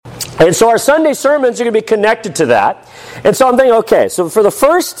And so our Sunday sermons are going to be connected to that. And so I'm thinking, okay, so for the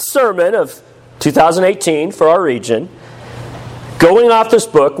first sermon of 2018 for our region, going off this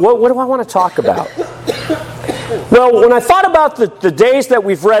book, what do I want to talk about? Well, when I thought about the days that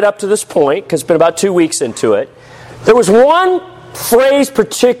we've read up to this point, because it's been about 2 weeks into it, there was one phrase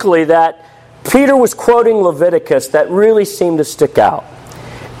particularly that Peter was quoting Leviticus that really seemed to stick out.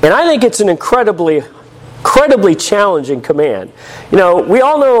 And I think it's an incredibly challenging command. You know, we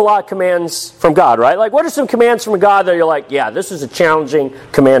all know a lot of commands from God, right? Like, what are some commands from God that you're like, yeah, this is a challenging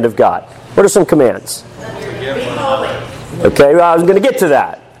command of God? What are some commands? Okay, well, I was going to get to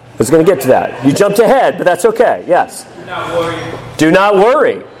that. You jumped ahead, but that's okay. Yes? Do not worry. Do not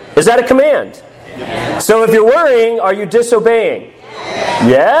worry. Is that a command? Yes. So if you're worrying, are you disobeying?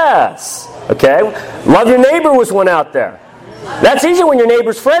 Yes. Okay. Love your neighbor was one out there. That's easy when your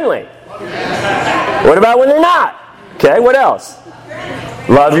neighbor's friendly. What about when they're not? Okay, what else?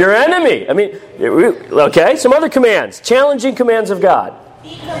 Love your enemy. I mean, okay, some other commands. Challenging commands of God.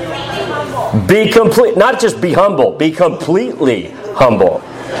 Be completely humble. Be complete, not just be humble, be completely humble.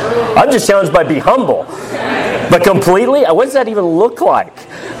 I'm just challenged by be humble. But completely? What does that even look like?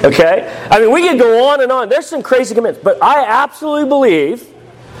 Okay? I mean, we could go on and on. There's some crazy commands. But I absolutely believe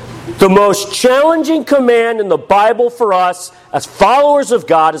the most challenging command in the Bible for us as followers of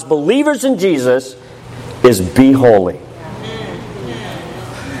God, as believers in Jesus, is be holy.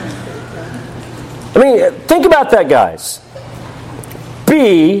 I mean, think about that, guys.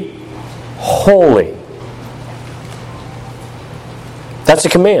 Be holy. That's a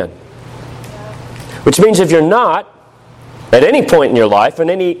command. Which means if you're not, at any point in your life, in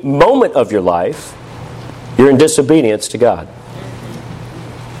any moment of your life, you're in disobedience to God.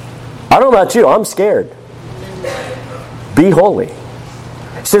 I don't know about you, I'm scared. Be holy.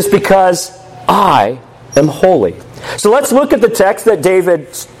 It says, because I am holy. So let's look at the text that David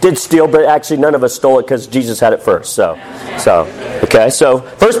did steal, but actually none of us stole it because Jesus had it first. So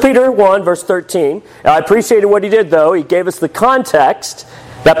 1 Peter 1, verse 13. I appreciated what he did, though. He gave us the context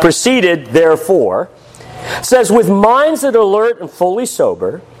that preceded therefore. It says, with minds that are alert and fully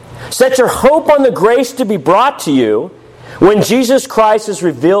sober, set your hope on the grace to be brought to you when Jesus Christ is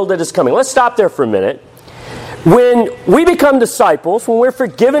revealed at his coming. Let's stop there for a minute. When we become disciples, when we're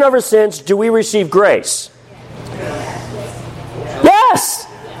forgiven of our sins, do we receive grace? Yes!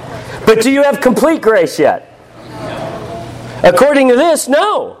 But do you have complete grace yet? According to this,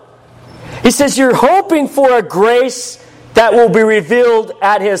 no. He says you're hoping for a grace that will be revealed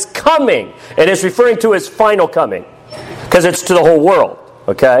at his coming. And it's referring to his final coming. Because it's to the whole world.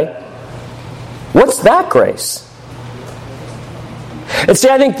 Okay? What's that grace? And see,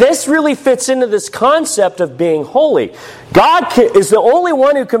 I think this really fits into this concept of being holy. God is the only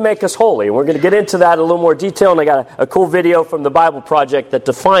one who can make us holy. And we're going to get into that in a little more detail. And I got a cool video from the Bible Project that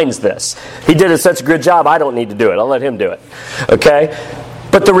defines this. He did such a good job, I don't need to do it. I'll let him do it. Okay?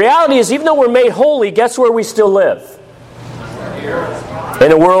 But the reality is, even though we're made holy, guess where we still live?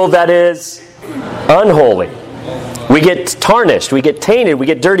 In a world that is unholy. We get tarnished. We get tainted. We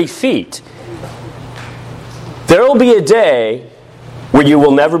get dirty feet. There will be a day where you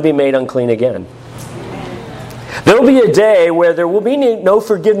will never be made unclean again. There will be a day where there will be no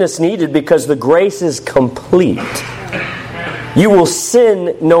forgiveness needed because the grace is complete. You will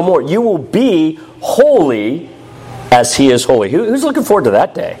sin no more. You will be holy as he is holy. Who's looking forward to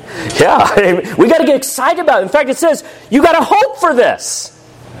that day? Yeah, I mean, we got to get excited about it. In fact, it says, you got to hope for this.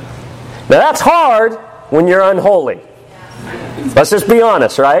 Now that's hard when you're unholy. Let's just be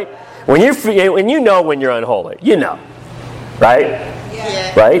honest, right? When you know when you're unholy, you know. Right?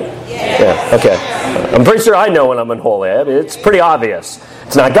 Yeah. Right? Yeah. Okay. I'm pretty sure I know when I'm unholy. I mean, it's pretty obvious.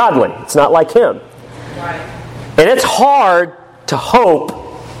 It's not godly. It's not like him. And it's hard to hope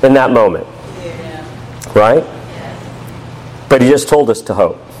in that moment. Right? But he just told us to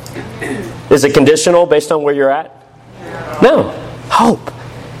hope. Is it conditional based on where you're at? No. Hope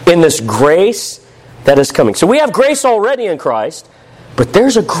in this grace that is coming. So we have grace already in Christ, but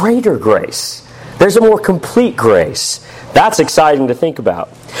there's a greater grace. There's a more complete grace. That's exciting to think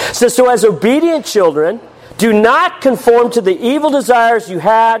about. So as obedient children, do not conform to the evil desires you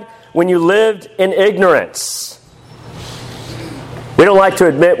had when you lived in ignorance. We don't like to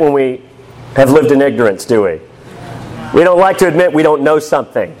admit when we have lived in ignorance, do we? We don't like to admit we don't know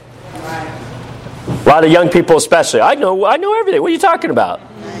something. A lot of young people especially. I know everything. What are you talking about?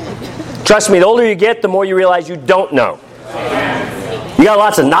 Trust me, the older you get, the more you realize you don't know. You got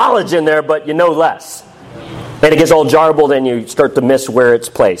lots of knowledge in there, but you know less. And it gets all jarbled and you start to miss where it's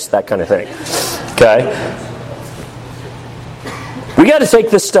placed, that kind of thing. Okay? We got to take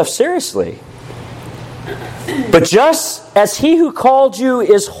this stuff seriously. But just as He who called you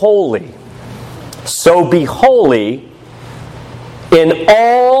is holy, so be holy in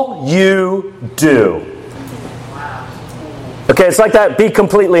all you do. Okay, it's like that be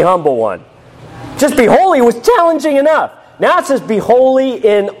completely humble one. Just be holy was challenging enough. Now it says be holy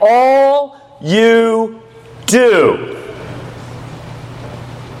in all you do.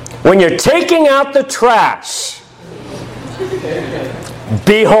 When you're taking out the trash,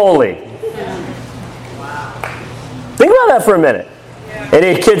 be holy. Think about that for a minute.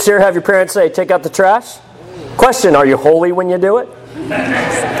 Any kids here have your parents say, take out the trash? Question, are you holy when you do it?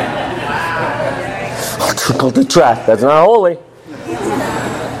 Took out the trash. That's not holy.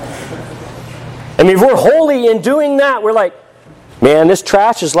 I mean, if we're holy in doing that, we're like, man, this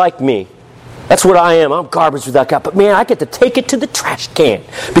trash is like me. That's what I am. I'm garbage without God. But man, I get to take it to the trash can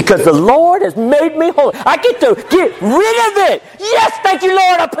because the Lord has made me holy. I get to get rid of it. Yes, thank you,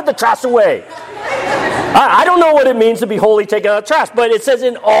 Lord. I put the trash away. I don't know what it means to be holy, taking out the trash, but it says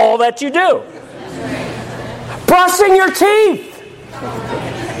in all that you do. Brushing your teeth.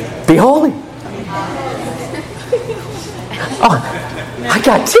 Be holy. Oh, I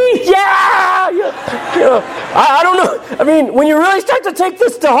got teeth. Yeah. I don't know. I mean, when you really start to take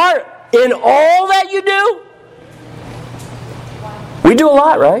this to heart, in all that you do, we do a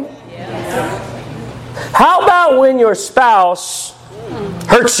lot, right? Yeah. How about when your spouse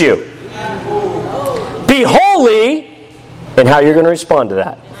hurts you? Be holy in how you're going to respond to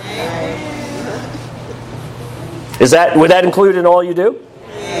that. Would that include in all you do?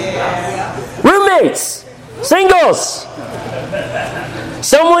 Roommates, singles.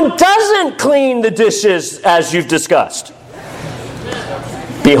 Someone doesn't clean the dishes as you've discussed.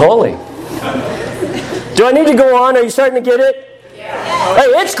 Be holy. Do I need to go on? Are you starting to get it? Yeah. Hey,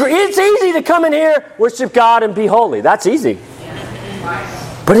 it's easy to come in here, worship God, and be holy. That's easy.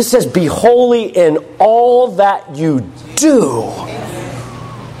 But it says, be holy in all that you do.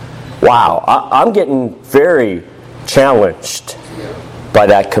 Wow, I'm getting very challenged by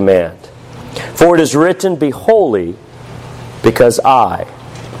that command. For it is written, be holy, because I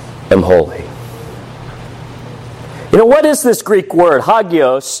am holy. You know, what is this Greek word,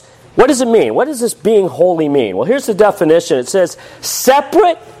 hagios? What does it mean? What does this being holy mean? Well, here's the definition. It says,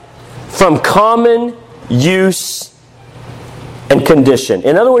 separate from common use and condition.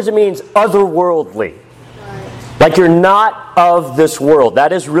 In other words, it means otherworldly. Like you're not of this world.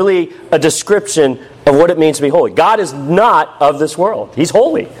 That is really a description of what it means to be holy. God is not of this world. He's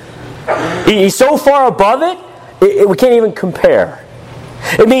holy. He's so far above it, we can't even compare.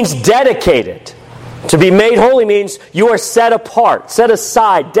 It means dedicated. To be made holy means you are set apart, set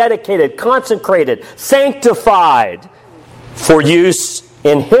aside, dedicated, consecrated, sanctified for use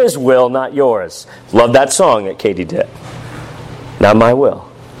in His will, not yours. Love that song that Katie did. Not my will.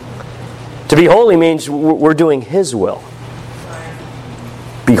 To be holy means we're doing His will.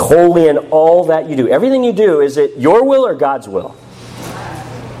 Be holy in all that you do. Everything you do, is it your will or God's will?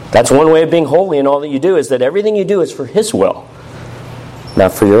 That's one way of being holy in all that you do, is that everything you do is for His will,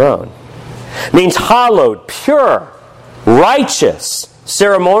 not for your own. It means hallowed, pure, righteous,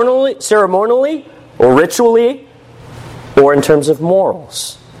 ceremonially or ritually, or in terms of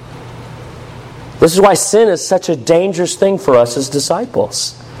morals. This is why sin is such a dangerous thing for us as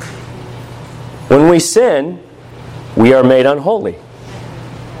disciples. When we sin, we are made unholy.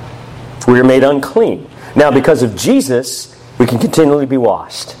 We are made unclean. Now, because of Jesus, we can continually be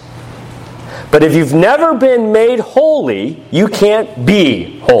washed. But if you've never been made holy, you can't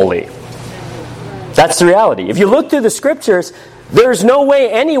be holy. That's the reality. If you look through the Scriptures, there's no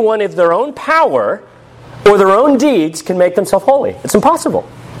way anyone of their own power or their own deeds can make themselves holy. It's impossible.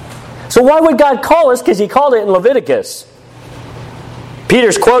 So why would God call us? Because He called it in Leviticus.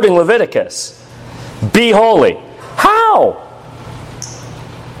 Peter's quoting Leviticus. Be holy. How?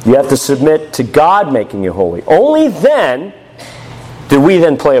 You have to submit to God making you holy. Only then do we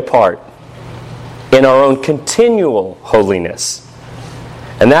then play a part in our own continual holiness.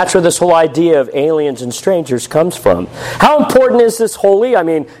 And that's where this whole idea of aliens and strangers comes from. How important is this holy? I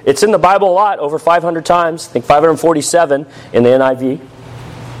mean, it's in the Bible a lot, over 500 times. I think 547 in the NIV.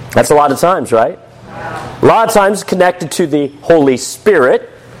 That's a lot of times, right? A lot of times connected to the Holy Spirit,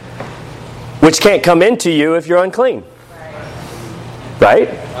 which can't come into you if you're unclean. Right?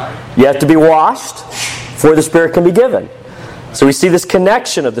 You have to be washed before the Spirit can be given. So we see this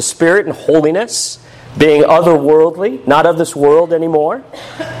connection of the Spirit and holiness, being otherworldly, not of this world anymore.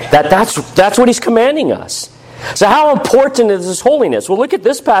 That's what He's commanding us. So how important is this holiness? Well, look at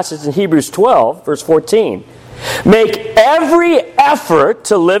this passage in Hebrews 12, verse 14. Make every effort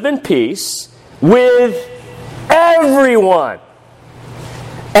to live in peace with everyone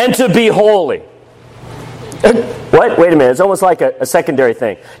and to be holy. What? Wait a minute. It's almost like a secondary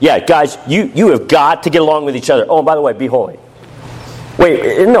thing. Yeah, guys, you have got to get along with each other. Oh, and by the way, be holy. Wait,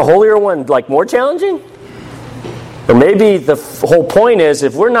 isn't the holier one like more challenging? Or maybe the whole point is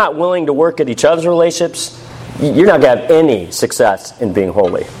if we're not willing to work at each other's relationships, you're not going to have any success in being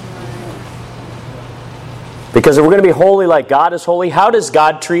holy. Because if we're going to be holy like God is holy, how does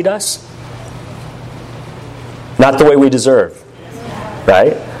God treat us? Not the way we deserve.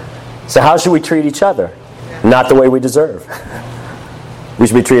 Right? So how should we treat each other? Not the way we deserve. We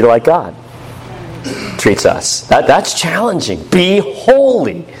should be treated like God treats us. That's challenging. Be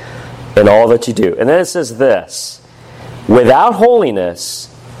holy in all that you do. And then it says this. Without holiness,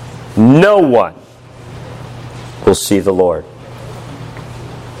 no one will see the Lord.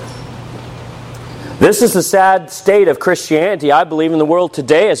 This is the sad state of Christianity, I believe, in the world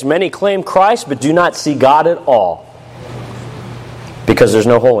today, as many claim Christ but do not see God at all. Because there's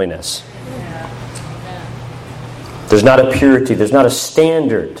no holiness. There's not a purity. There's not a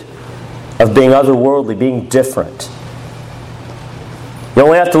standard of being otherworldly, being different. You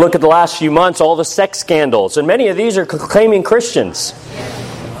only have to look at the last few months, all the sex scandals. And many of these are claiming Christians.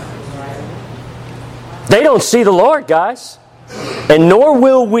 They don't see the Lord, guys. And nor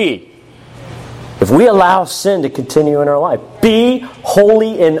will we, if we allow sin to continue in our life. Be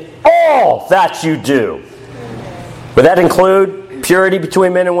holy in all that you do. Would that include purity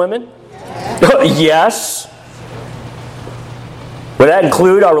between men and women? Yes. Would that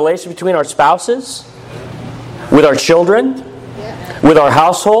include our relation between our spouses? With our children? With our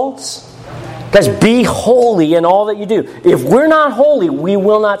households? Guys, be holy in all that you do. If we're not holy, we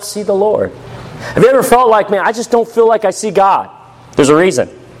will not see the Lord. Have you ever felt like, man, I just don't feel like I see God? There's a reason.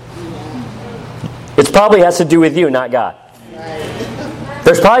 It probably has to do with you, not God.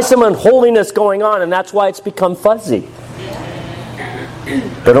 There's probably some unholiness going on, and that's why it's become fuzzy.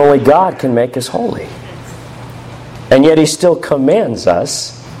 But only God can make us holy. And yet He still commands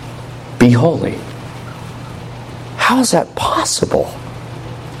us, be holy. How is that possible?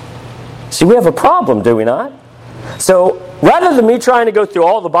 See, we have a problem, do we not? So, rather than me trying to go through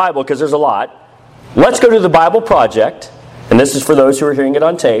all the Bible, because there's a lot, let's go to the Bible Project. And this is for those who are hearing it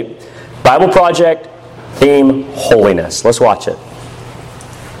on tape. Bible Project, theme, holiness. Let's watch it.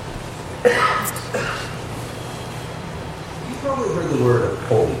 You've probably heard the word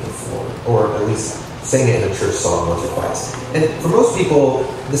holy before, or at least sang it in a church song once or twice. And for most people,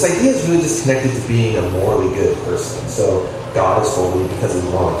 this idea is really just connected to being a morally good person. So God is holy because He's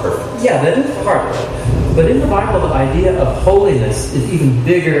moral and perfect. Yeah, that is part of it. But in the Bible, the idea of holiness is even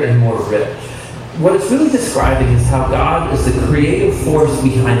bigger and more rich. What it's really describing is how God is the creative force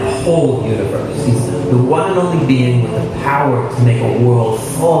behind the whole universe. He's the one and only being with the power to make a world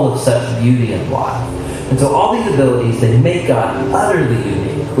full of such beauty and life. And so all these abilities, they make God utterly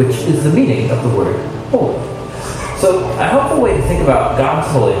unique, which is the meaning of the word holy. So a helpful way to think about God's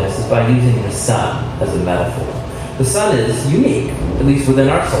holiness is by using the sun as a metaphor. The sun is unique, at least within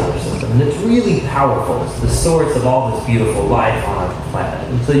our solar system, and it's really powerful. It's the source of all this beautiful life on our planet.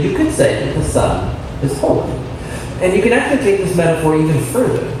 And so you could say that the sun is holy. And you can actually take this metaphor even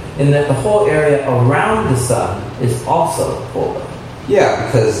further, in that the whole area around the sun is also holy. Yeah,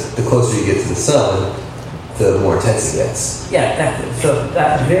 because the closer you get to the sun, the more intense it gets. Yeah, exactly. So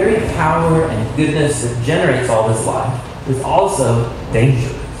that very power and goodness that generates all this life is also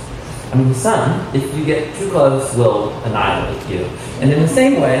dangerous. I mean, the sun, if you get too close, will annihilate you. And in the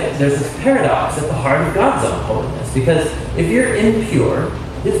same way, there's this paradox at the heart of God's own holiness. Because if you're impure,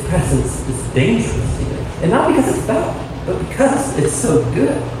 His presence is dangerous to you. And not because it's bad, but because it's so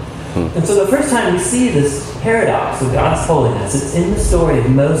good. And so the first time we see this paradox of God's holiness, it's in the story of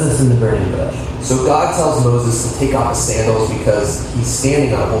Moses and the burning bush. So God tells Moses to take off his sandals because he's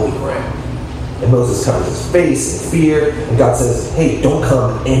standing on holy ground. And Moses covers his face in fear, and God says, hey, don't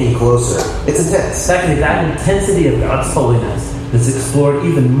come any closer. It's intense. Secondly, that intensity of God's holiness is explored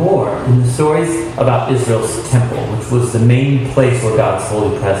even more in the stories about Israel's temple, which was the main place where God's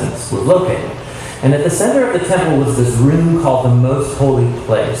holy presence was located. And at the center of the temple was this room called the Most Holy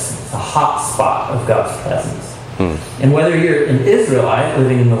Place. It's a hot spot of God's presence. And whether you're an Israelite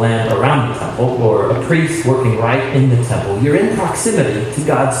living in the land around the temple or a priest working right in the temple, you're in proximity to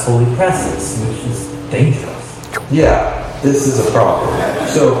God's holy presence, which is dangerous. Yeah, this is a problem.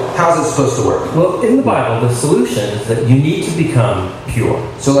 So how's it supposed to work? Well, in the Bible, the solution is that you need to become pure.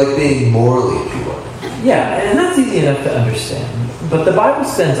 So like being morally pure. Yeah, and that's easy enough to understand. But the Bible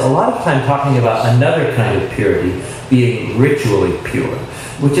spends a lot of time talking about another kind of purity, being ritually pure,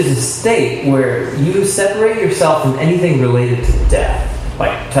 which is a state where you separate yourself from anything related to death,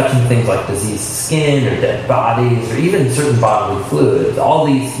 like touching things like diseased skin or dead bodies or even certain bodily fluids. All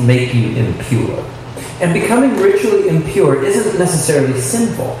these make you impure. And becoming ritually impure isn't necessarily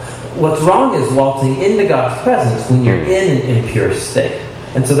sinful. What's wrong is waltzing into God's presence when you're in an impure state.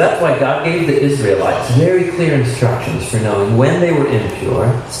 And so that's why God gave the Israelites very clear instructions for knowing when they were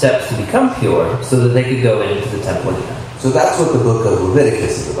impure, steps to become pure, so that they could go into the temple again. So that's what the book of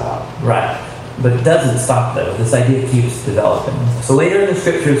Leviticus is about. Right. But it doesn't stop there. This idea keeps developing. So later in the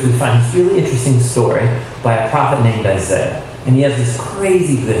scriptures, we find this really interesting story by a prophet named Isaiah. And he has this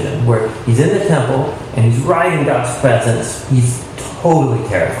crazy vision where he's in the temple and he's right in God's presence. He's totally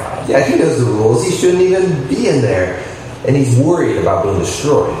terrified. Yeah, he knows the rules. He shouldn't even be in there. And he's worried about being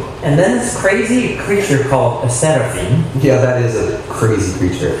destroyed. And then this crazy creature called a seraphim. Yeah, that is a crazy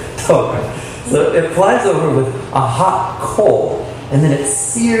creature. Totally. So it flies over with a hot coal. And then it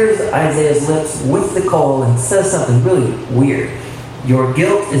sears Isaiah's lips with the coal and says something really weird. Your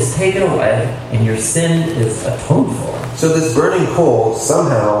guilt is taken away and your sin is atoned for. So this burning coal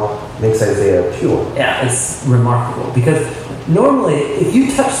somehow makes Isaiah pure. Yeah, it's remarkable. Because normally, if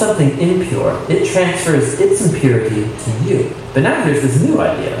you touch something impure, it transfers its impurity to you. But now there's this new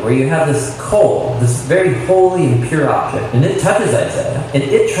idea where you have this coal, this very holy and pure object, and it touches Isaiah, and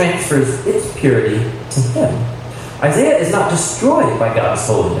it transfers its purity to him. Isaiah is not destroyed by God's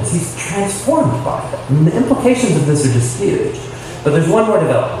holiness. He's transformed by it. And the implications of this are just huge. But there's one more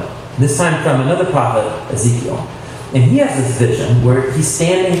development, this time from another prophet, Ezekiel. And he has this vision where he's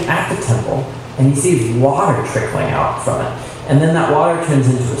standing at the temple and he sees water trickling out from it. And then that water turns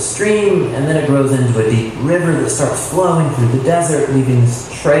into a stream, and then it grows into a deep river that starts flowing through the desert, leaving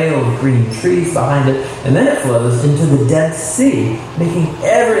this trail of green trees behind it. And then it flows into the Dead Sea, making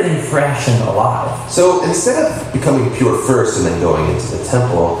everything fresh and alive. So instead of becoming pure first and then going into the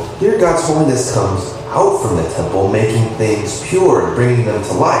temple, here God's holiness comes out from the temple, making things pure and bringing them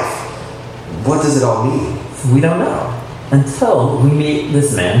to life. What does it all mean? We don't know until we meet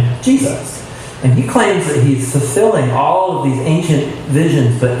this man, Jesus. And he claims that he's fulfilling all of these ancient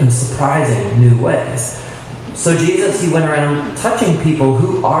visions, but in surprising new ways. So Jesus, he went around touching people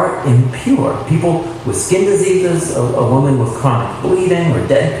who are impure. People with skin diseases, a woman with chronic bleeding, or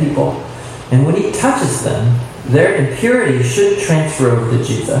dead people. And when he touches them, their impurity should transfer over to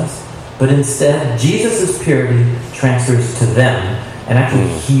Jesus. But instead, Jesus' purity transfers to them and actually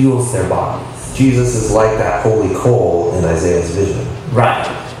heals their bodies. Jesus is like that holy coal in Isaiah's vision. Right.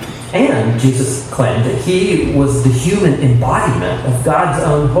 And Jesus claimed that he was the human embodiment of God's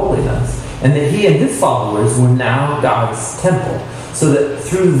own holiness, and that he and his followers were now God's temple, so that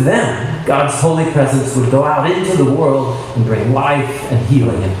through them, God's holy presence would go out into the world and bring life and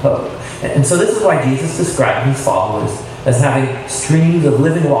healing and hope. And so this is why Jesus described his followers as having streams of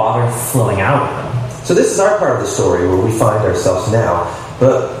living water flowing out of them. So this is our part of the story where we find ourselves now,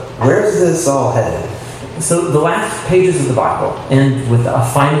 but where's this all headed? So the last pages of the Bible end with a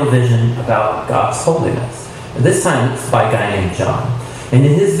final vision about God's holiness. And this time it's by a guy named John. And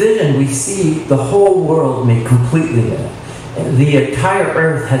in his vision we see the whole world made completely new. And the entire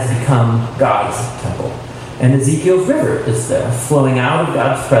earth has become God's temple. And Ezekiel's river is there, flowing out of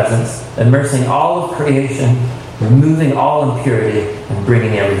God's presence, immersing all of creation, removing all impurity, and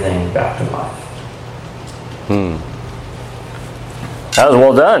bringing everything back to life. That was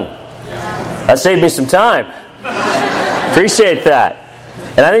well done. That saved me some time. Appreciate that.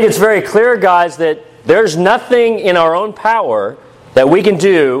 And I think it's very clear, guys, that there's nothing in our own power that we can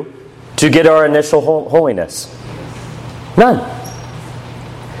do to get our initial holiness. None.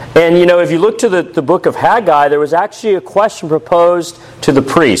 And you know, if you look to the book of Haggai, there was actually a question proposed to the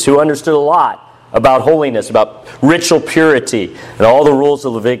priests who understood a lot about holiness, about ritual purity, and all the rules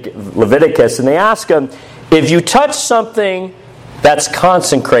of Leviticus. And they asked them, if you touch something that's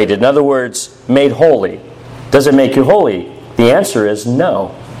consecrated, in other words, made holy, does it make you holy? The answer is no.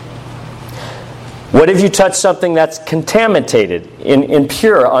 What if you touch something that's contaminated,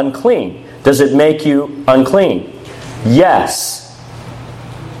 impure, unclean? Does it make you unclean? Yes.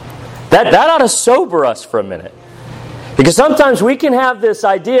 That ought to sober us for a minute. Because sometimes we can have this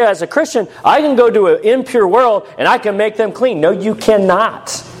idea as a Christian, I can go to an impure world and I can make them clean. No, you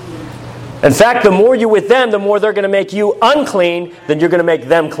cannot. In fact, the more you're with them, the more they're going to make you unclean than you're going to make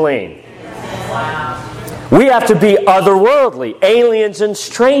them clean. Wow. We have to be otherworldly, aliens and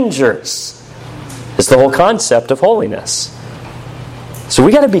strangers. It's the whole concept of holiness. So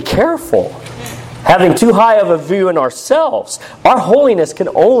we got to be careful. Having too high of a view in ourselves. Our holiness can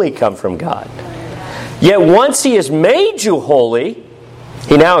only come from God. Yet once He has made you holy,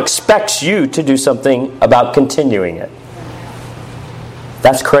 He now expects you to do something about continuing it.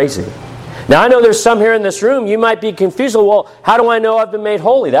 That's crazy. Now I know there's some here in this room, you might be confused. Well, how do I know I've been made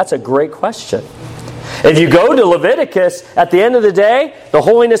holy? That's a great question. If you go to Leviticus, at the end of the day, the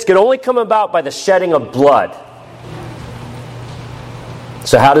holiness can only come about by the shedding of blood.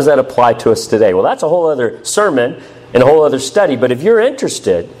 So how does that apply to us today? Well, that's a whole other sermon and a whole other study. But if you're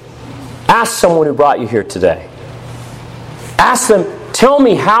interested, ask someone who brought you here today. Ask them, tell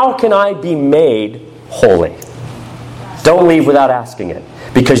me, how can I be made holy? Don't leave without asking it.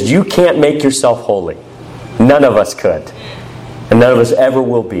 Because you can't make yourself holy. None of us could. And none of us ever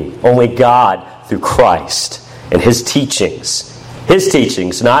will be. Only God, through Christ and His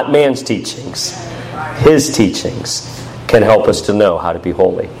teachings, not man's teachings, His teachings, can help us to know how to be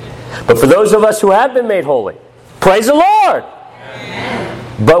holy. But for those of us who have been made holy, praise the Lord!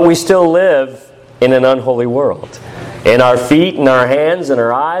 Amen. But we still live in an unholy world. And our feet and our hands and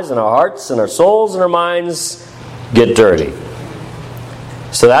our eyes and our hearts and our souls and our minds get dirty.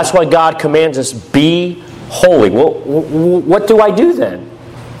 So that's why God commands us, be holy. Well, what do I do then?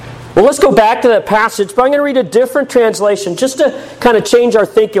 Well, let's go back to that passage, but I'm going to read a different translation just to kind of change our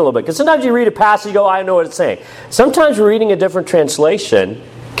thinking a little bit. Because sometimes you read a passage and you go, I know what it's saying. Sometimes reading a different translation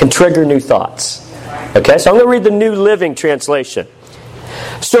can trigger new thoughts. Okay, so I'm going to read the New Living Translation.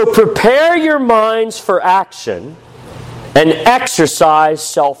 So prepare your minds for action and exercise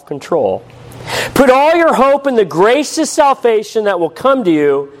self-control. Put all your hope in the gracious salvation that will come to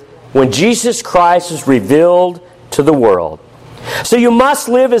you when Jesus Christ is revealed to the world. So you must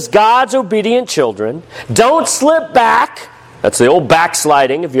live as God's obedient children. Don't slip back. That's the old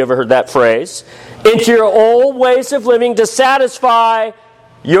backsliding, if you ever heard that phrase. Into your old ways of living to satisfy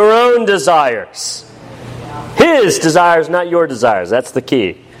your own desires. His desires, not your desires. That's the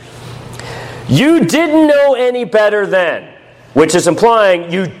key. You didn't know any better then, which is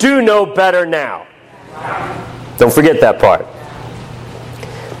implying you do know better now. Don't forget that part.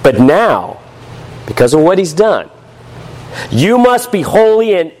 But now, because of what He's done, you must be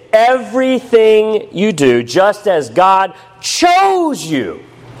holy in everything you do, just as God chose you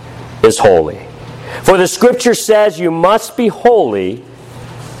is holy. For the Scripture says you must be holy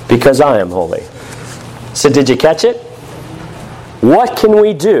because I am holy. So did you catch it? What can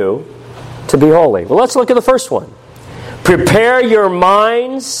we do to be holy? Well, let's look at the first one. Prepare your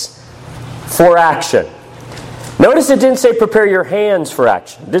minds for action. Notice it didn't say prepare your hands for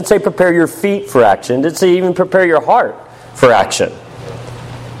action. It didn't say prepare your feet for action. It didn't say even prepare your heart for action.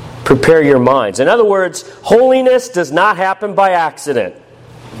 Prepare your minds. In other words, holiness does not happen by accident.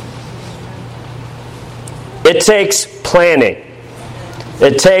 It takes planning.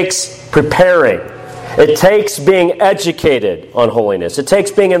 It takes preparing. It takes being educated on holiness. It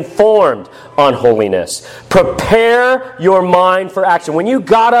takes being informed on holiness. Prepare your mind for action. When you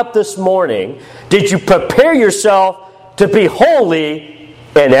got up this morning, did you prepare yourself to be holy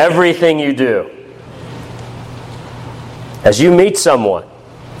in everything you do? As you meet someone,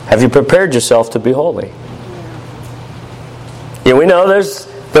 have you prepared yourself to be holy? Yeah, we know there's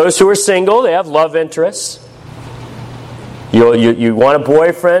those who are single, they have love interests. You want a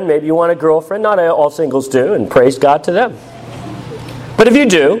boyfriend, maybe you want a girlfriend. Not all singles do, and praise God to them. But if you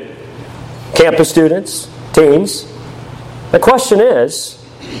do, campus students, teens, the question is,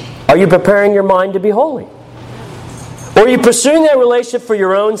 are you preparing your mind to be holy? Or are you pursuing that relationship for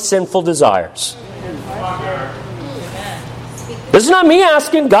your own sinful desires? This is not me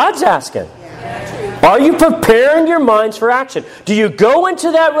asking, God's asking. Are you preparing your minds for action? Do you go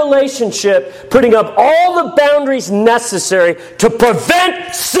into that relationship putting up all the boundaries necessary to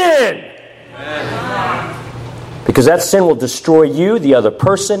prevent sin? Because that sin will destroy you, the other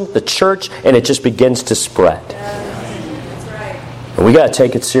person, the church, and it just begins to spread. And we got to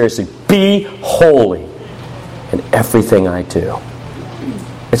take it seriously. Be holy in everything I do.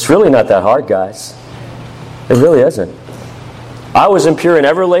 It's really not that hard, guys. It really isn't. I was impure in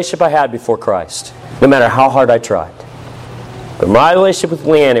every relationship I had before Christ, no matter how hard I tried. But my relationship with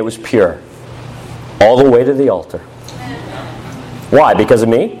Leanne, it was pure. All the way to the altar. Why? Because of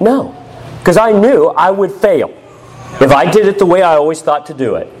me? No. Because I knew I would fail if I did it the way I always thought to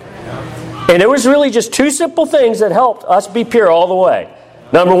do it. And it was really just two simple things that helped us be pure all the way.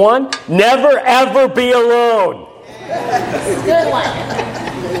 Number one, never ever be alone. Good one.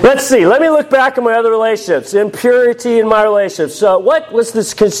 Let's see. Let me look back at my other relationships. Impurity in my relationships. So what was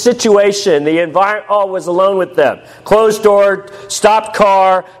this situation? The environment, I was alone with them. Closed door, stopped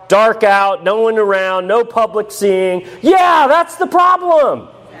car, dark out, no one around, no public seeing. Yeah, that's the problem.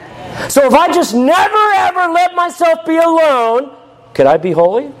 So if I just never ever let myself be alone, could I be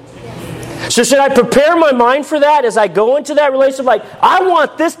holy? So should I prepare my mind for that as I go into that relationship? Like, I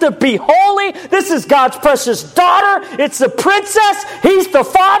want this to be holy. This is God's precious daughter. It's the princess. He's the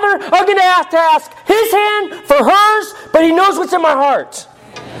father. I'm going to have to ask His hand for hers, but He knows what's in my heart.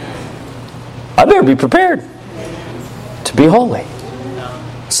 I better be prepared to be holy.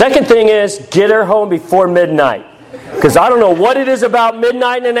 Second thing is, get her home before midnight. Because I don't know what it is about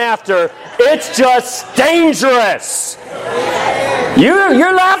midnight and after. It's just dangerous.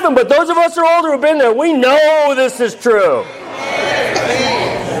 You're laughing, but those of us who are older who've been there, we know this is true.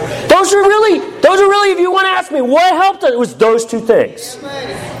 Those are really, if you want to ask me, what helped us? It was those two things.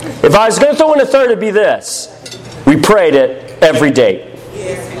 If I was going to throw in a third, it'd be this. We prayed it every day.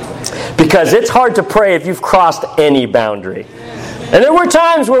 Because it's hard to pray if you've crossed any boundary. And there were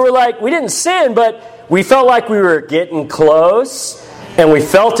times where we're like, we didn't sin, but we felt like we were getting close. And we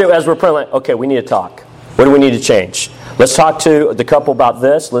felt it as we're praying, like, okay, we need to talk. What do we need to change? Let's talk to the couple about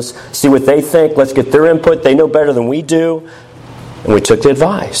this. Let's see what they think. Let's get their input. They know better than we do. And we took the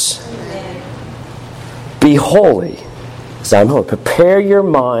advice. Be holy as I'm holy. Prepare your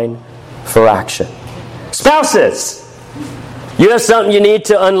mind for action. Spouses, you have something you need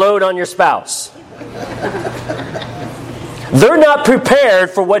to unload on your spouse. They're not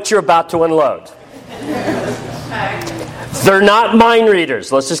prepared for what you're about to unload. They're not mind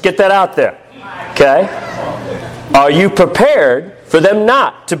readers. Let's just get that out there. Okay? Are you prepared for them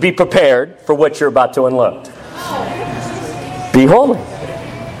not to be prepared for what you're about to unload? Be holy.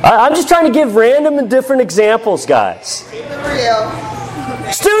 I'm just trying to give random and different examples, guys.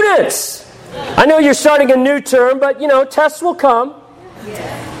 Students! I know you're starting a new term, but tests will come.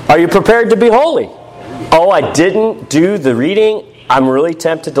 Are you prepared to be holy? Oh, I didn't do the reading. I'm really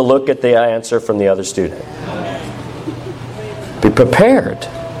tempted to look at the answer from the other student. Be prepared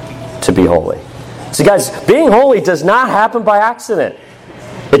to be holy. See, guys, being holy does not happen by accident.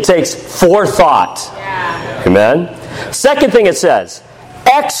 It takes forethought. Amen? Second thing it says,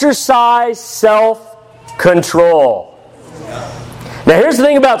 exercise self-control. Now, here's the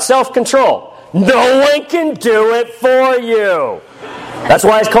thing about self-control. No one can do it for you. That's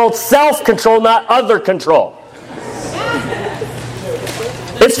why it's called self-control, not other control.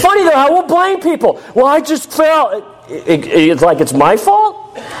 It's funny, though, how we'll blame people. Well, I just fell. It's like it's my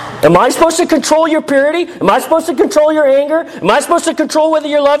fault? Am I supposed to control your purity? Am I supposed to control your anger? Am I supposed to control whether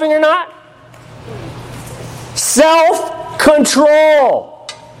you're loving or not? Self-control.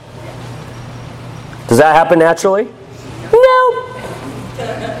 Does that happen naturally? No.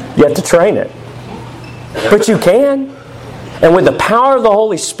 You have to train it. But you can. And with the power of the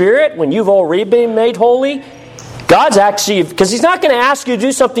Holy Spirit, when you've already been made holy, God's actually, because He's not going to ask you to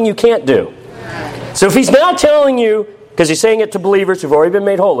do something you can't do. So if He's now telling you, because He's saying it to believers who've already been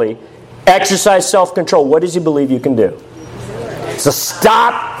made holy, exercise self-control, what does He believe you can do? So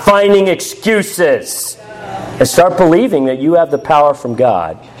stop finding excuses and start believing that you have the power from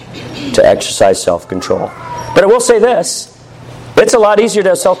God to exercise self-control. But I will say this, it's a lot easier to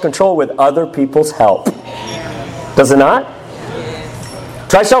have self-control with other people's help. Does it not?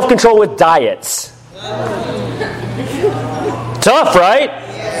 Try self-control with diets. Tough, right?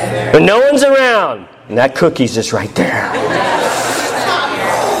 When no one's around. And that cookie's just right there.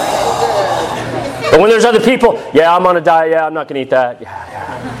 But when there's other people, yeah, I'm on a diet, yeah, I'm not going to eat that.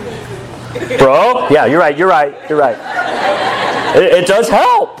 Yeah. Bro, yeah, you're right. It does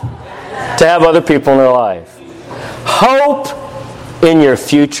help to have other people in their life. Hope in your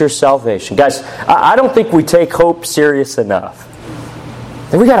future salvation. Guys, I don't think we take hope serious enough.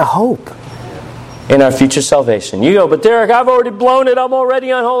 And we got to hope in our future salvation. You go, but Derek, I've already blown it. I'm already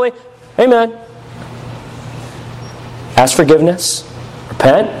unholy. Amen. Ask forgiveness.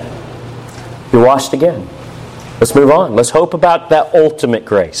 Repent. You're washed again. Let's move on. Let's hope about that ultimate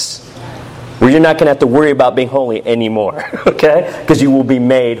grace, where you're not going to have to worry about being holy anymore. Okay? Because you will be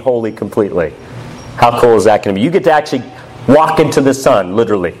made holy completely. How cool is that going to be? You get to actually walk into the sun,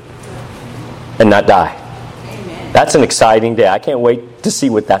 literally, and not die. Amen. That's an exciting day. I can't wait to see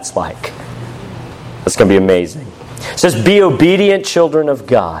what that's like. It's going to be amazing. It says, be obedient children of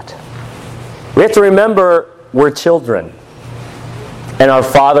God. We have to remember we're children. And our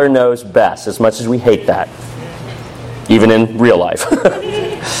Father knows best, as much as we hate that. Even in real life.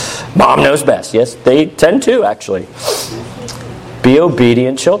 Mom knows best. Yes, they tend to, actually. Be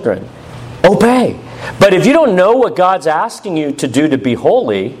obedient children. Obey. But if you don't know what God's asking you to do to be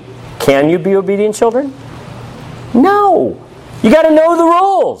holy, can you be obedient children? No. You got to know the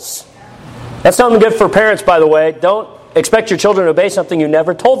rules. That's something good for parents, by the way. Don't expect your children to obey something you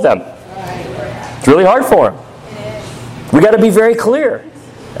never told them. It's really hard for them. We got to be very clear.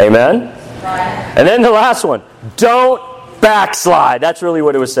 Amen? And then the last one. Don't backslide. That's really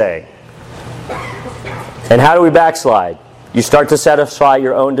what it was saying. And how do we backslide? You start to satisfy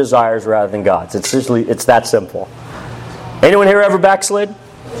your own desires rather than God's. It's that simple. Anyone here ever backslid?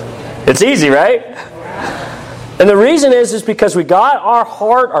 It's easy, right? And the reason is because we got our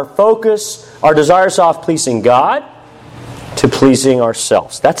heart, our focus, our desires off pleasing God to pleasing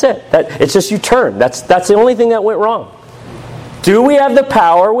ourselves. That's it. It's just you turn. That's the only thing that went wrong. Do we have the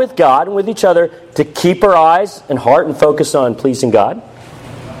power with God and with each other to keep our eyes and heart and focus on pleasing God?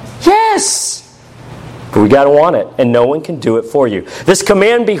 Yes! But we got to want it, and no one can do it for you. This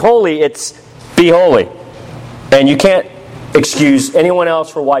command, be holy, it's be holy. And you can't excuse anyone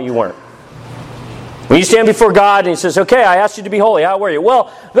else for why you weren't. When you stand before God and He says, okay, I asked you to be holy, how were you?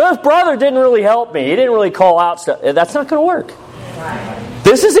 Well, this brother didn't really help me. He didn't really call out stuff. That's not going to work.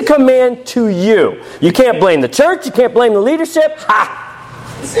 This is a command to you. You can't blame the church. You can't blame the leadership. Ha!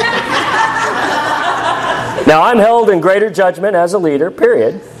 Now, I'm held in greater judgment as a leader,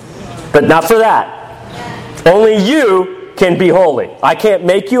 period. But not for that. Only you can be holy. I can't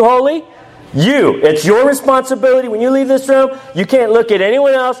make you holy. You. It's your responsibility. When you leave this room, you can't look at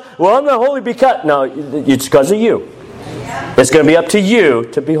anyone else. Well, I'm not holy because... No, it's because of you. It's going to be up to you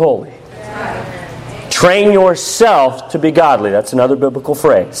to be holy. Train yourself to be godly. That's another biblical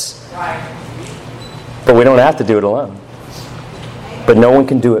phrase. But we don't have to do it alone. But no one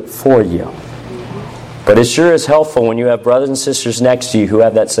can do it for you. But it sure is helpful when you have brothers and sisters next to you who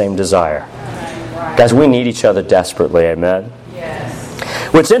have that same desire. Guys, we need each other desperately. Amen? Yes.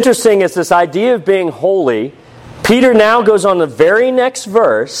 What's interesting is this idea of being holy. Peter now goes on the very next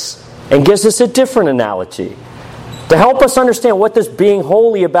verse and gives us a different analogy to help us understand what this being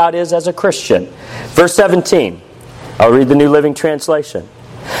holy about is as a Christian. Verse 17. I'll read the New Living Translation.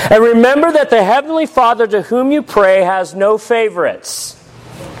 And remember that the Heavenly Father to whom you pray has no favorites.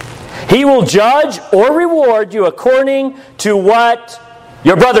 He will judge or reward you according to what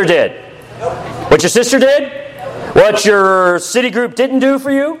your brother did. What your sister did? What your city group didn't do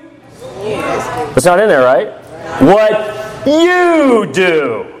for you? It's not in there, right? What you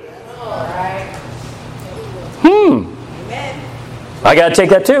do. I got to take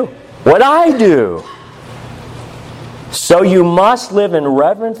that too. What I do. So you must live in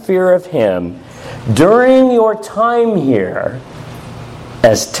reverent fear of Him during your time here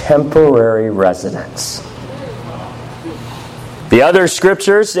as temporary residents. The other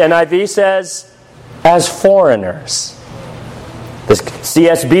scriptures, NIV says, as foreigners. The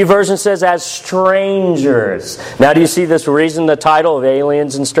CSB version says, as strangers. Now do you see this reason, the title of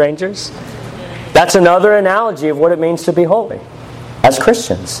aliens and strangers? That's another analogy of what it means to be holy as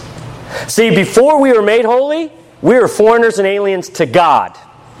Christians. See, before we were made holy, we were foreigners and aliens to God.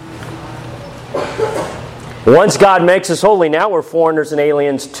 Once God makes us holy, now we're foreigners and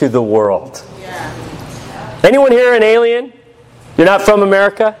aliens to the world. Anyone here an alien? You're not from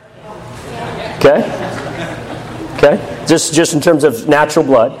America? Okay. Just in terms of natural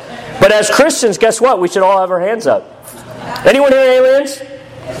blood. But as Christians, guess what? We should all have our hands up. Anyone here aliens?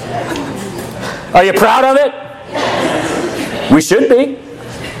 Are you proud of it? We should be.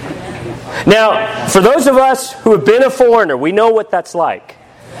 Now, for those of us who have been a foreigner, we know what that's like.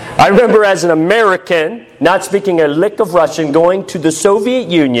 I remember as an American, not speaking a lick of Russian, going to the Soviet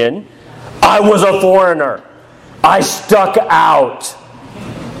Union, I was a foreigner. I stuck out.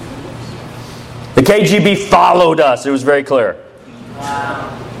 The KGB followed us. It was very clear.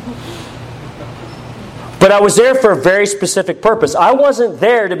 Wow. But I was there for a very specific purpose. I wasn't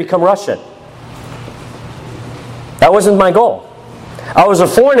there to become Russian. That wasn't my goal. I was a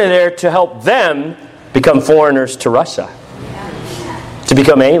foreigner there to help them become foreigners to Russia. To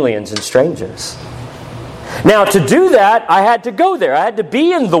become aliens and strangers. Now, to do that, I had to go there. I had to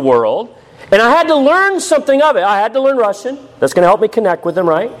be in the world. And I had to learn something of it. I had to learn Russian. That's going to help me connect with them,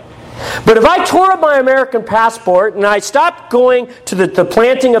 right? But if I tore up my American passport and I stopped going to the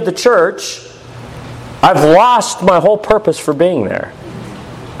planting of the church, I've lost my whole purpose for being there.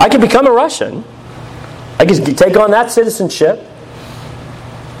 I could become a Russian. I could take on that citizenship.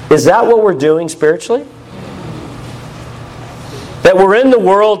 Is that what we're doing spiritually? That we're in the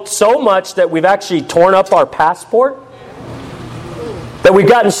world so much that we've actually torn up our passport? That we've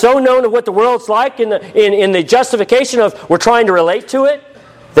gotten so known of what the world's like in the justification of we're trying to relate to it,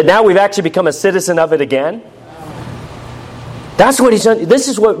 that now we've actually become a citizen of it again? That's what He's done. This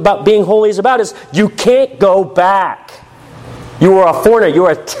is what about being holy is about, is you can't go back. You are a foreigner. You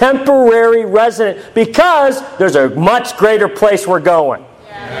are a temporary resident because there's a much greater place we're going.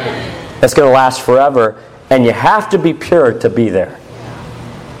 That's going to last forever. And you have to be pure to be there.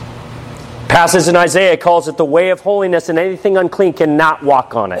 Passage in Isaiah calls it the way of holiness, and anything unclean cannot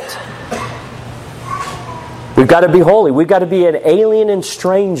walk on it. We've got to be holy. We've got to be an alien and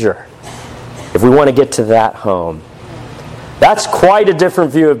stranger if we want to get to that home. That's quite a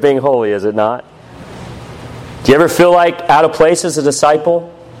different view of being holy, is it not? Do you ever feel like out of place as a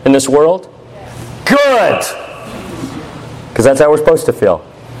disciple in this world? Good! Because that's how we're supposed to feel.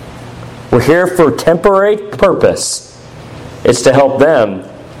 We're here for temporary purpose. It's to help them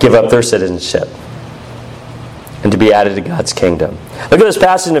give up their citizenship and to be added to God's kingdom. Look at this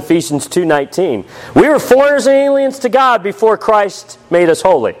passage in Ephesians 2:19. We were foreigners and aliens to God before Christ made us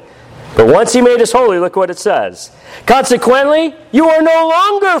holy. But once He made us holy, look what it says. Consequently, you are no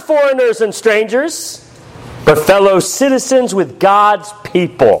longer foreigners and strangers, but fellow citizens with God's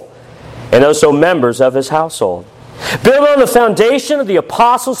people, and also members of His household. Built on the foundation of the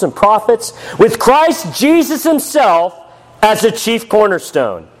apostles and prophets, with Christ Jesus Himself as the chief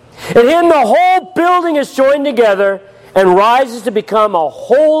cornerstone. In Him the whole building is joined together and rises to become a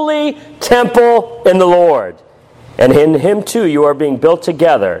holy temple in the Lord. And in Him too you are being built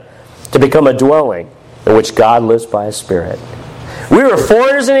together to become a dwelling in which God lives by His Spirit. We were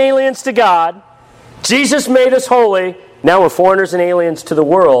foreigners and aliens to God. Jesus made us holy. Now we're foreigners and aliens to the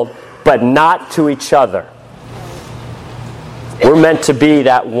world, but not to each other. We're meant to be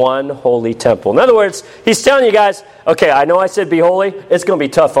that one holy temple. In other words, He's telling you guys, okay, I know I said be holy. It's going to be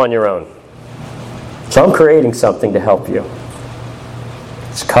tough on your own. So I'm creating something to help you.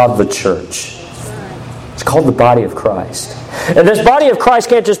 It's called the church. It's called the body of Christ. And this body of Christ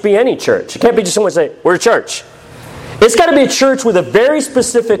can't just be any church. It can't be just someone say, we're a church. It's got to be a church with a very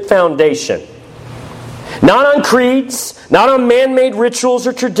specific foundation. Not on creeds, not on man-made rituals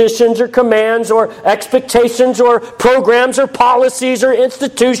or traditions or commands or expectations or programs or policies or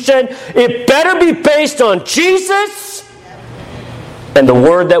institution. It better be based on Jesus and the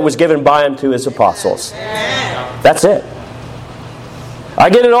word that was given by Him to His apostles. That's it. I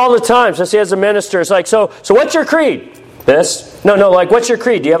get it all the time. So I see as a minister, it's like, so what's your creed? This? No, like what's your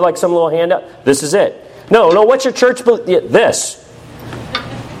creed? Do you have like some little handout? This is it. No, what's your church? This.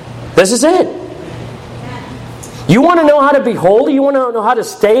 This is it. You want to know how to be holy? You want to know how to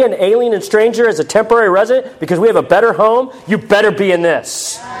stay an alien and stranger as a temporary resident because we have a better home? You better be in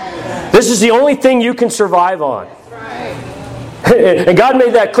this. This is the only thing you can survive on. And God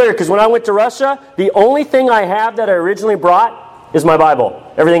made that clear because when I went to Russia, the only thing I have that I originally brought is my Bible.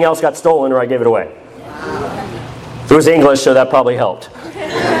 Everything else got stolen or I gave it away. It was English, so that probably helped.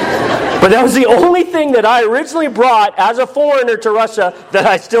 But that was the only thing that I originally brought as a foreigner to Russia that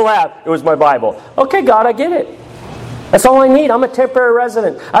I still have. It was my Bible. Okay, God, I get it. That's all I need. I'm a temporary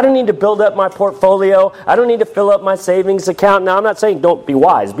resident. I don't need to build up my portfolio. I don't need to fill up my savings account. Now, I'm not saying don't be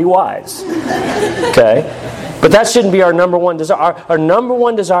wise. Be wise. Okay? But that shouldn't be our number one desire. Our number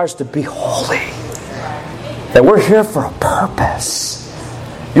one desire is to be holy. That we're here for a purpose.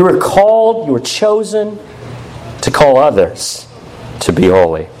 You were called, you were chosen to call others to be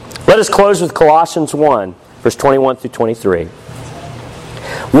holy. Let us close with Colossians 1, verse 21 through 23.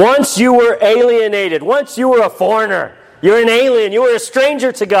 Once you were alienated. Once you were a foreigner. You're an alien. You were a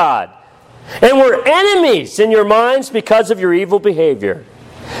stranger to God. And were enemies in your minds because of your evil behavior.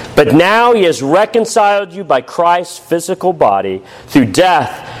 But now He has reconciled you by Christ's physical body through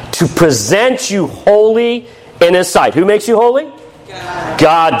death to present you holy in His sight. Who makes you holy?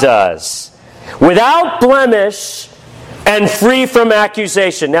 God does. Without blemish and free from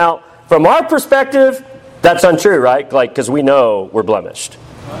accusation. Now, from our perspective, that's untrue, right? Like, because we know we're blemished.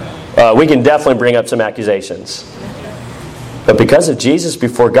 We can definitely bring up some accusations. But because of Jesus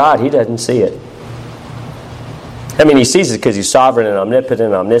before God, He doesn't see it. I mean, He sees it because He's sovereign and omnipotent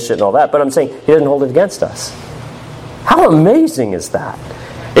and omniscient and all that. But I'm saying He doesn't hold it against us. How amazing is that?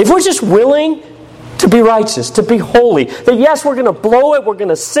 If we're just willing to be righteous, to be holy, that yes, we're going to blow it, we're going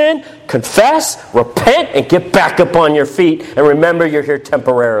to sin, confess, repent, and get back up on your feet and remember you're here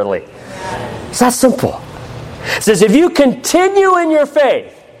temporarily. It's that simple. It says, if you continue in your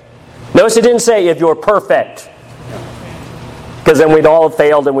faith. Notice it didn't say if you're perfect. Because then we'd all have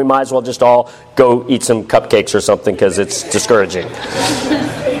failed and we might as well just all go eat some cupcakes or something because it's discouraging.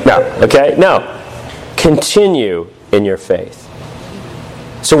 No. Continue in your faith.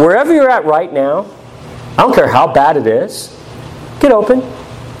 So wherever you're at right now, I don't care how bad it is, get open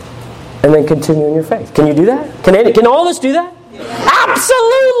and then continue in your faith. Can you do that? Can all of us do that?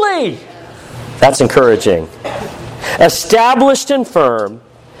 Absolutely! That's encouraging. Established and firm,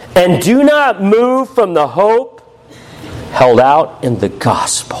 and do not move from the hope held out in the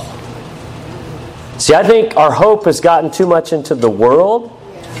gospel. See, I think our hope has gotten too much into the world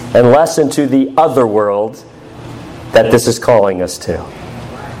and less into the other world that this is calling us to.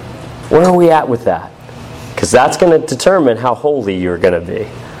 Where are we at with that? Because that's going to determine how holy you're going to be.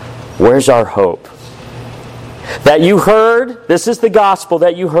 Where's our hope? That you heard, this is the gospel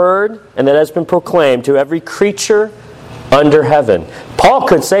that you heard and that has been proclaimed to every creature under heaven. Paul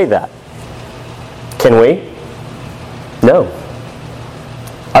could say that. Can we? No.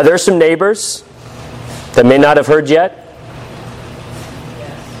 Are there some neighbors that may not have heard yet?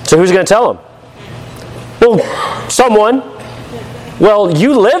 So who's going to tell them? Well, someone. Well,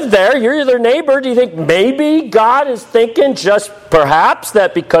 you live there. You're their neighbor. Do you think maybe God is thinking just perhaps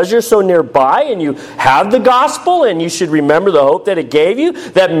that because you're so nearby and you have the gospel and you should remember the hope that it gave you,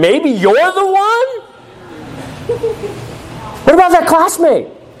 that maybe you're the one? What about that classmate?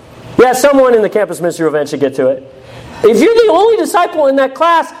 Yeah, someone in the campus ministry will eventually get to it. If you're the only disciple in that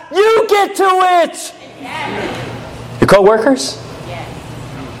class, you get to it. Your co-workers?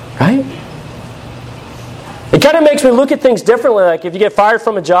 Right? It kind of makes me look at things differently. Like if you get fired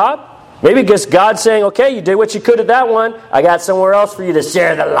from a job, maybe just God's saying, okay, you did what you could at that one. I got somewhere else for you to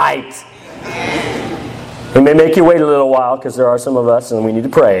share the light. It may make you wait a little while because there are some of us and we need to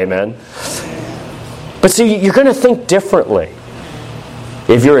pray, amen. But see, you're going to think differently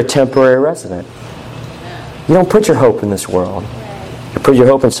if you're a temporary resident. You don't put your hope in this world. You put your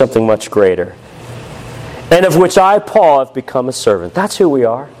hope in something much greater. And of which I, Paul, have become a servant. That's who we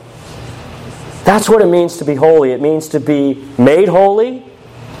are. That's what it means to be holy. It means to be made holy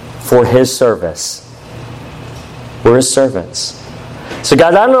for His service. We're His servants. So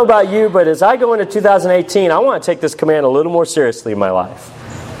guys, I don't know about you, but as I go into 2018, I want to take this command a little more seriously in my life.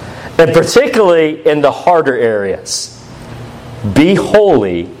 And particularly in the harder areas. Be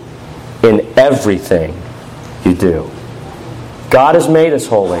holy in everything you do. God has made us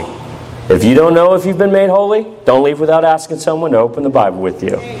holy. If you don't know if you've been made holy, don't leave without asking someone to open the Bible with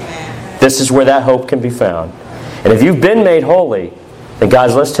you. This is where that hope can be found. And if you've been made holy, then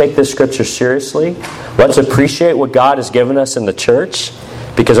guys, let's take this scripture seriously. Let's appreciate what God has given us in the church,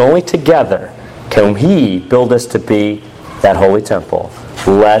 because only together can He build us to be that holy temple.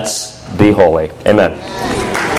 Let's be holy. Amen.